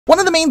One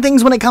of the main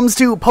things when it comes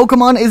to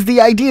Pokemon is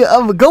the idea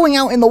of going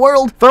out in the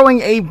world, throwing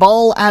a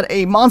ball at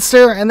a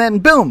monster, and then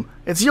boom,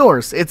 it's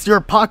yours. It's your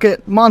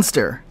pocket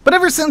monster. But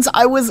ever since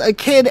I was a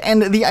kid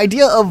and the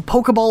idea of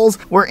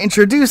Pokeballs were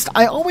introduced,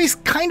 I always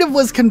kind of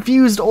was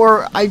confused,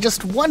 or I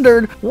just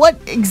wondered, what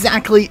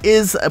exactly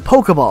is a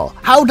Pokeball?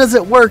 How does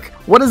it work?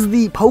 What is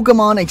the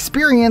Pokemon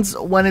experience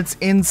when it's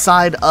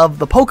inside of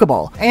the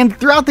Pokeball? And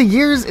throughout the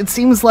years, it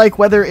seems like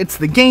whether it's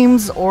the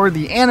games or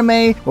the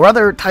anime or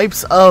other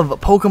types of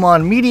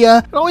Pokemon media,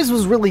 it always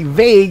was really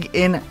vague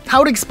in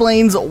how it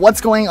explains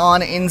what's going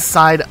on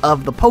inside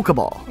of the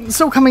Pokeball.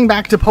 So coming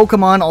back to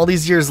Pokemon all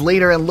these years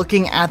later and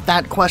looking at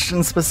that question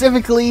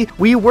specifically,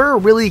 we were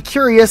really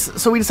curious,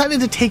 so we decided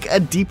to take a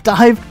deep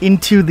dive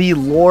into the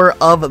lore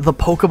of the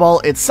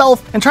Pokeball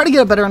itself and try to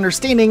get a better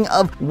understanding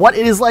of what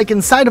it is like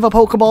inside of a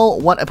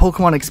Pokeball, what a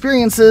Pokemon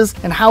experiences,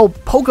 and how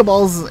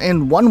Pokeballs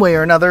in one way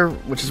or another,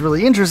 which is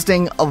really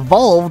interesting,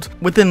 evolved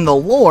within the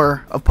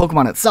lore of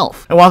Pokemon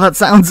itself. And while that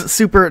sounds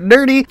super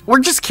nerdy, we're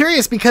just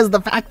curious because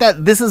the fact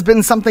that this has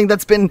been something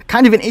that's been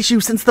kind of an issue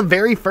since the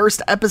very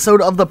first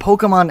episode of the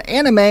Pokemon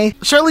anime,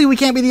 surely we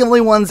can't be the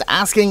only ones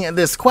asking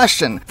this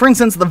question. For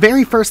instance, the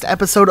very first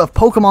episode of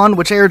Pokemon,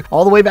 which aired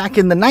all the way back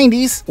in the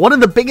 90s, one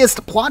of the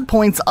biggest plot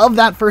points of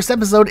that first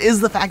episode is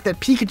the fact that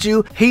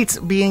Pikachu hates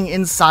being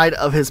inside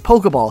of his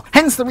Pokeball.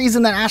 Hence the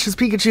reason that Ash's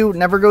Pikachu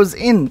never goes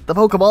in the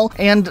Pokeball,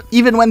 and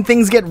even when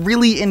things get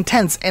really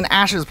intense and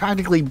Ash is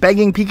practically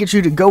begging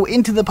Pikachu to go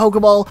into the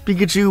Pokeball,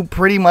 Pikachu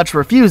pretty much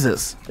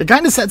refuses. It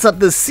kind of sets up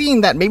this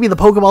scene that maybe the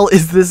Pokeball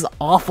is this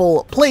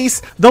awful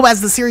place, though as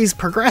the series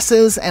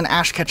progresses and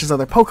Ash catches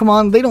other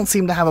Pokemon, they don't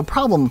seem to have a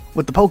problem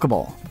with the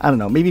Pokeball. I don't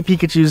know, maybe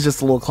Pikachu's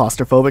just a little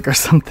claustrophobic or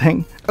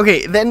something.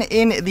 Okay, then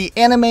in the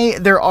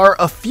anime, there are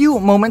a few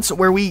moments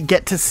where we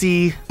get to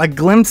see a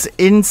glimpse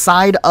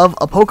inside of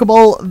a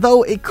Pokeball,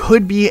 though it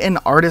could be an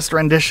artist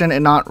rendition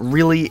and not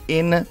really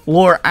in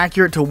lore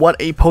accurate to what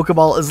a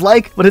Pokeball is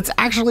like, but it's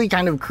actually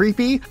kind of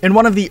creepy. In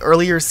one of the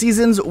earlier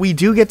seasons, we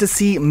do get to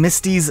see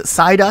Misty's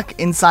Psyduck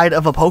inside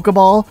of a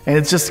Pokeball, and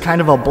it's just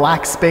kind of a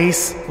black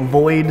space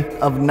void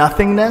of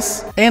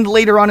nothingness. And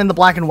later on in the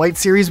Black and White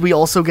series, we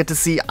also get to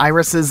see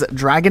Iris's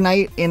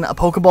Dragonite in a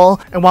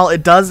Pokeball, and while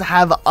it does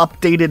have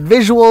updated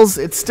visuals,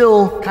 it's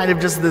still kind of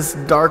just this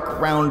dark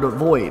round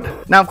void.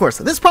 Now, of course,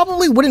 this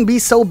probably wouldn't be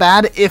so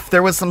bad if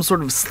there was some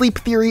sort of sleep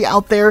theory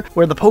out there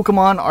where the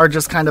Pokemon are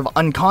just kind of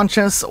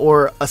unconscious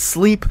or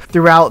asleep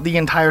throughout the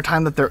entire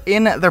time that they're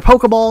in their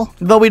Pokeball,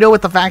 though we know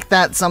with the fact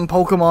that some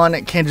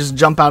Pokemon can just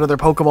jump out of their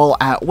Pokeball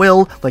at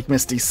will, like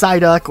Misty's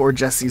Psyduck or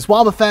Jessie's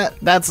Wobbuffet,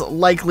 that's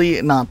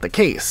likely not the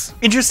case.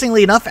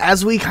 Interestingly enough,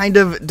 as we kind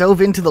of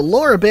dove into the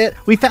lore a bit,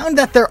 we found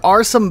that there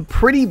are some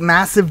pretty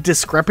massive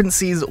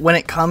discrepancies when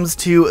it comes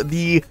to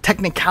the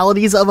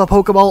technicalities of a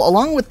Pokeball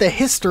along with the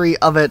history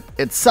of it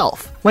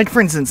itself. Like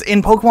for instance,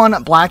 in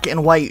Pokemon Black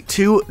and White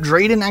 2,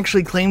 Drayden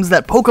actually claims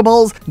that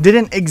Pokeballs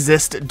didn't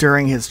exist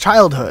during his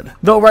childhood.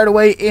 Though right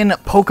away in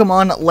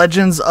Pokemon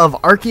Legends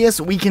of Arceus,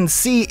 we can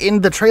see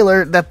in the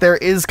trailer that there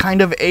is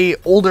kind of a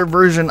older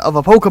version of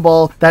a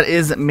Pokeball that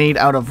is made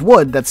out of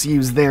wood that's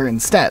used there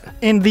instead.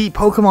 In the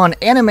Pokemon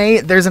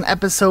anime, there's an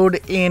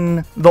episode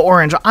in the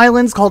Orange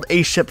Islands called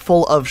A Ship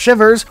Full of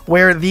Shivers,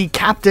 where the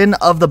captain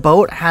of the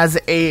boat has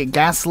a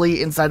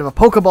Ghastly inside of a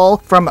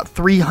Pokeball from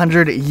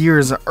 300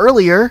 years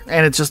earlier,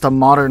 and it's just a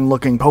modern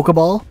looking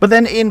Pokeball. But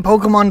then in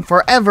Pokemon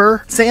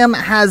Forever, Sam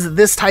has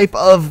this type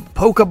of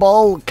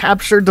Pokeball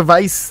capture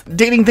device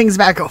dating things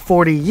back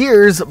 40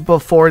 years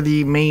before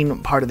the main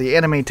part of the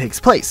anime takes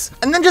place.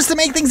 And then just to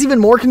make things even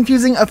more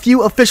confusing, a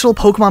few official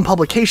Pokemon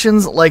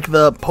publications like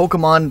the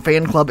Pokemon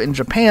Fan Club in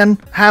Japan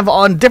have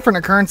on different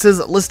occurrences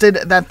listed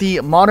that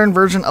the modern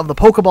version of the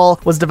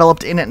Pokeball was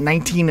developed in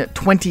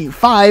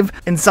 1925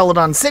 in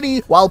Celadon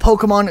City, while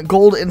Pokemon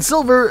Gold and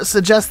Silver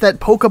suggests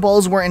that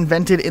Pokeballs were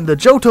invented in the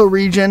Johto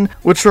region,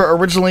 which were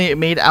originally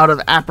made out of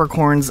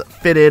apricorns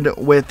fitted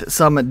with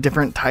some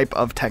different type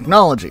of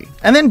technology.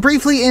 And then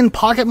briefly in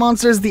Pocket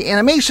Monsters, the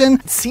animation,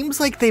 it seems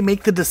like they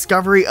make the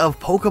discovery of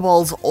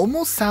Pokeballs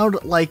almost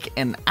sound like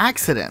an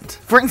accident.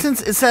 For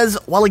instance, it says,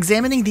 while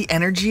examining the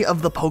energy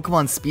of the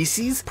Pokemon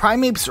species,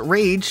 Primeape's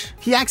Rage,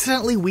 he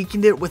accidentally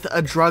weakened it with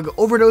a drug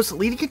overdose,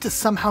 leading it to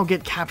somehow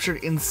get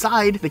captured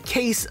inside the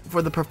case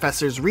for the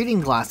professor's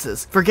reading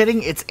glasses,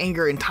 forgetting its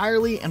anger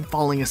entirely and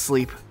falling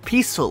asleep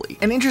peacefully.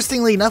 And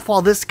interestingly enough,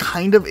 while this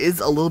kind of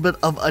is a little bit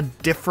of a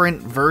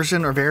different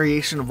version or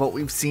variation of what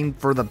we've seen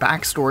for the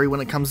backstory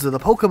when it comes to the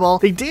Pokeball,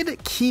 they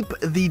did keep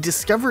the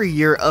discovery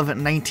year of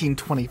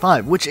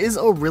 1925, which is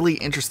a really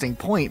interesting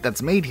point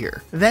that's made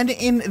here. Then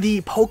in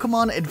the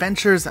Pokemon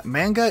Adventures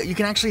manga, you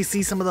can actually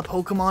see some of the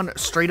Pokemon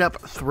straight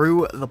up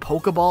through the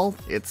Pokeball.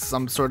 It's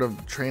some sort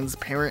of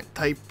transparent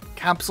type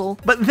capsule.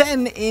 But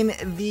then in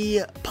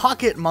the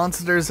Pocket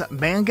Monsters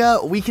manga,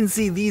 we can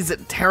see these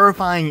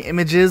terrifying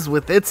images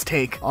with its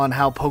take on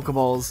how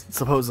Pokeballs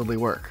supposedly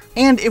work.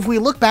 And if we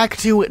look back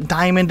to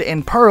Diamond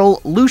and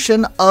Pearl,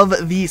 Lucian of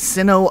the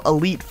Sinnoh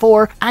Elite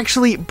Four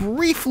actually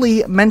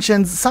briefly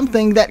mentions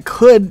something that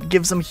could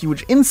give some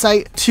huge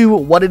insight to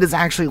what it is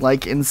actually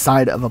like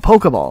inside of a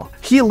Pokeball.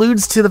 He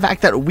alludes to the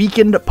fact that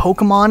weakened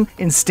Pokemon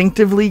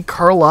instinctively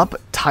curl up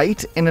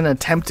tight in an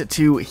attempt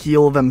to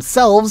heal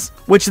themselves,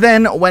 which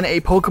then, when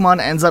a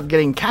Pokemon ends up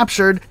getting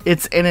captured,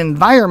 it's an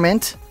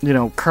environment,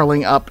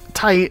 curling up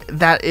tight,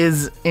 that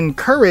is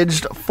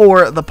encouraged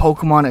for the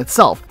Pokemon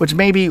itself, which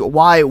may be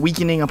why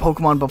weakening a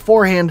Pokemon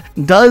beforehand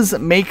does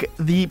make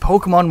the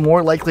Pokemon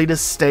more likely to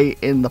stay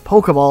in the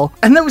Pokeball.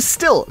 And though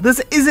still,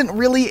 this isn't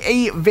really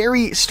a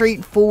very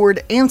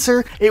straightforward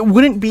answer, it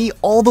wouldn't be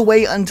all the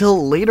way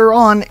until later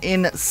on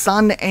in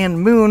Sun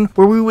and Moon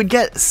where we would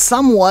get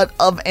somewhat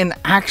of an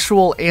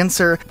actual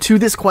answer to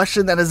this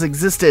question that has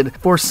existed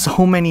for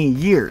so many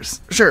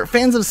years. Sure,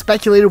 fans have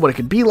speculated what it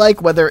could be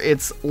like, whether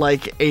it's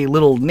like a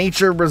little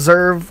nature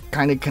reserve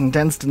kind of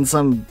condensed in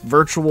some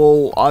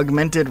virtual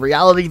augmented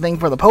reality thing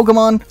for the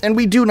Pokemon, and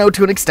we do know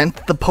to an extent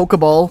that the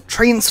Pokeball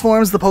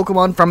transforms the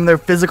Pokemon from their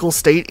physical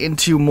state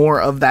into more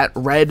of that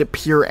red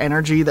pure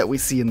energy that we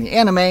see in the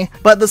anime.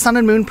 But the Sun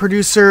and Moon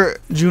producer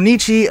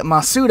Junichi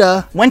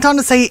Masuda went on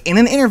to say in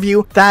an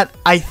interview that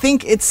I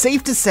think it's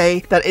safe to say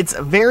that it's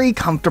very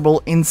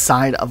comfortable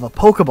inside of a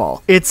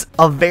Pokeball. It's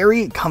a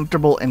very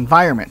comfortable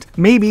environment,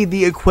 maybe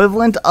the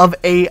equivalent of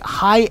a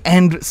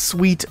high-end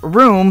suite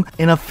room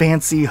in a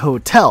fancy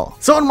hotel.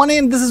 So on one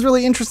hand, this is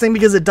really interesting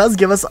because it does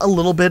give us a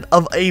little bit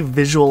of a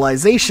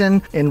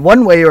visualization in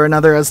one way or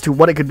another as to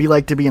what it could be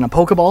like to be in a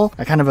Pokeball.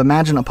 I kind of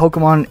imagine a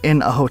Pokemon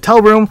in a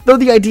hotel room, though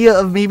the idea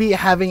of maybe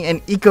having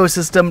an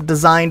ecosystem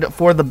designed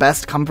for the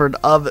best comfort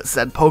of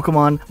said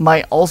Pokemon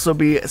might also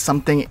be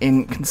something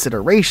in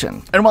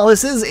consideration. And while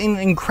this is an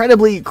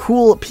incredibly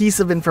cool piece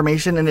of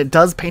information and it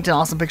does paint an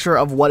awesome picture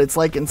of what it's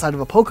like inside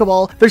of a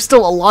Pokeball, there's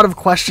still a lot of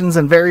questions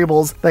and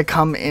variables that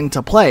come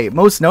into play.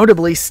 Most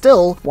notably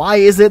still, why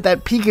is it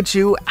that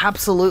Pikachu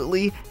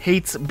absolutely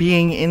hates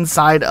being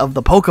inside of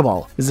the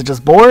Pokeball? Is it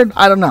just bored?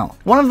 I don't know.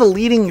 One of the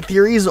leading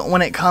theories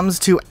when it comes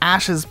to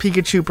Ash's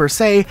Pikachu per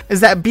se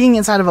is that being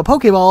inside of a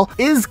Pokeball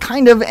is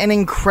kind of an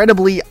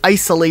incredibly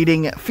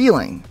isolating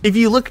feeling. If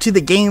you look to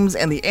the games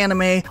and the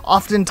anime,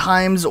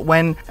 oftentimes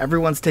when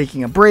everyone's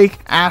taking a break,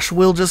 Ash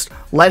will just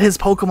let his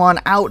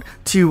Pokemon out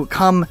to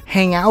come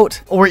hang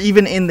out, or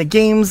even in the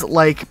games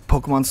like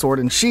Pokemon Sword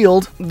and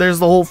Shield, there's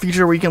the whole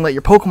feature where you can let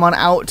your Pokemon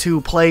out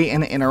to play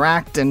and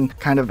interact and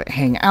kind of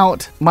hang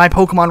out. My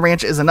Pokemon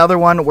Ranch is another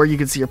one where you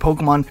can see your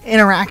Pokemon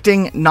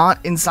interacting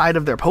not inside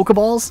of their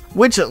Pokeballs,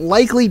 which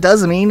likely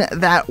does mean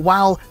that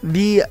while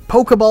the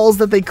Pokeballs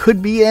that they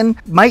could be in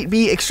might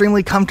be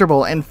extremely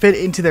comfortable and fit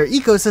into their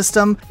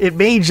ecosystem, it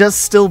may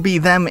just still be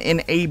them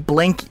in a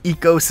blank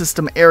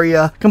ecosystem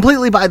area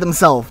completely by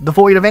themselves,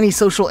 devoid of any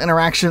social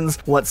interactions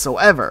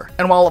whatsoever.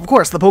 And while of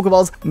course the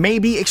Pokeballs may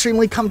be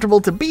extremely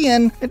comfortable to be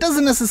in, it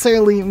doesn't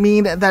necessarily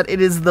mean that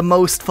it is the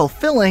most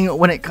fulfilling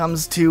when it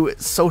comes to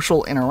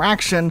social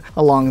interaction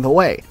along the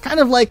way. Kind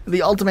of like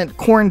the ultimate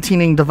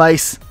quarantining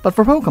device, but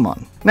for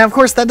Pokemon. Now, of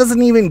course, that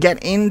doesn't even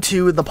get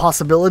into the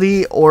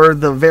possibility or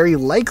the very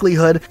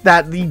likelihood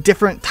that the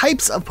different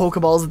types of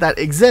Pokeballs that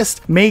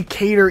exist may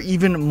cater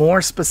even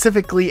more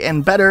specifically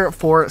and better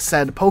for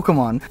said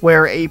Pokemon,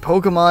 where a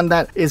Pokemon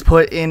that is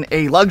put in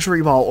a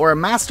luxury ball or a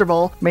master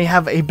ball may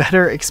have a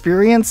better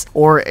experience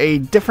or a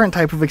different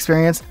type of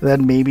experience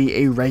than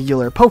maybe a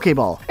regular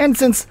Pokeball. And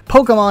since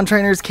Pokemon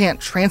trainers can't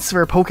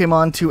transfer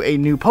Pokemon to a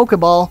new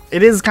Pokeball,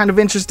 it is kind of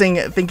interesting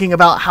thinking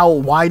about how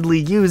widely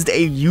used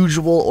a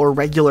usual or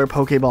regular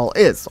Pokeball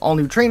is. All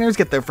new trainers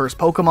get their first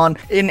Pokemon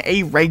in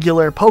a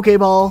regular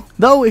Pokeball,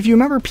 though if you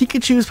remember,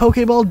 Pikachu's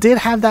Pokeball did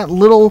have that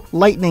little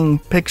lightning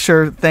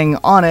picture thing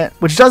on it,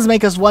 which does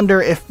make us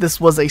wonder if this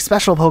was a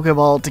special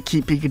Pokeball to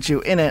keep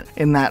Pikachu in it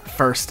in that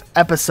first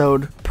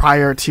episode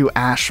prior to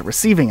Ash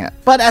receiving it.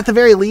 But at the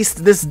very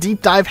least, this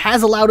deep dive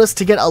has allowed us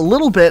to get a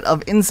little bit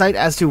of insight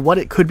as to what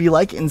it could be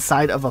like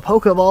inside of a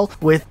Pokeball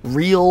with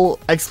real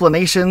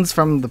explanations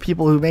from the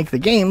people who make the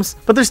games,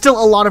 but there's still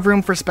a lot of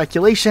room for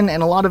speculation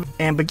and a lot of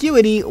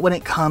ambiguity when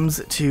it comes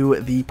to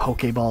the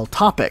Pokeball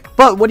topic.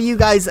 But what do you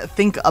guys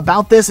think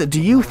about this? Do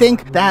you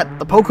think that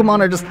the Pokemon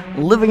are just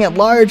living at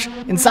large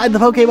inside the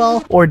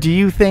Pokeball, or do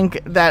you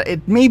think that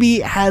it maybe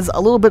has a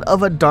little bit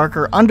of a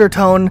darker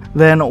undertone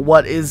than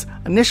what is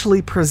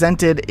initially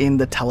presented in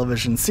the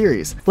television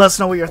series? Let us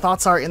know what your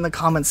thoughts are in the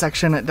comment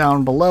section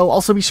down below.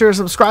 Also, be sure to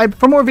subscribe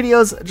for more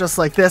videos just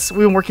like this.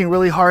 We've been working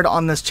really hard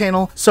on this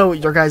channel, so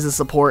your guys'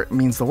 support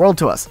means the world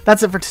to us.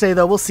 That's it for today,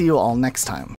 though. We'll see you all next time.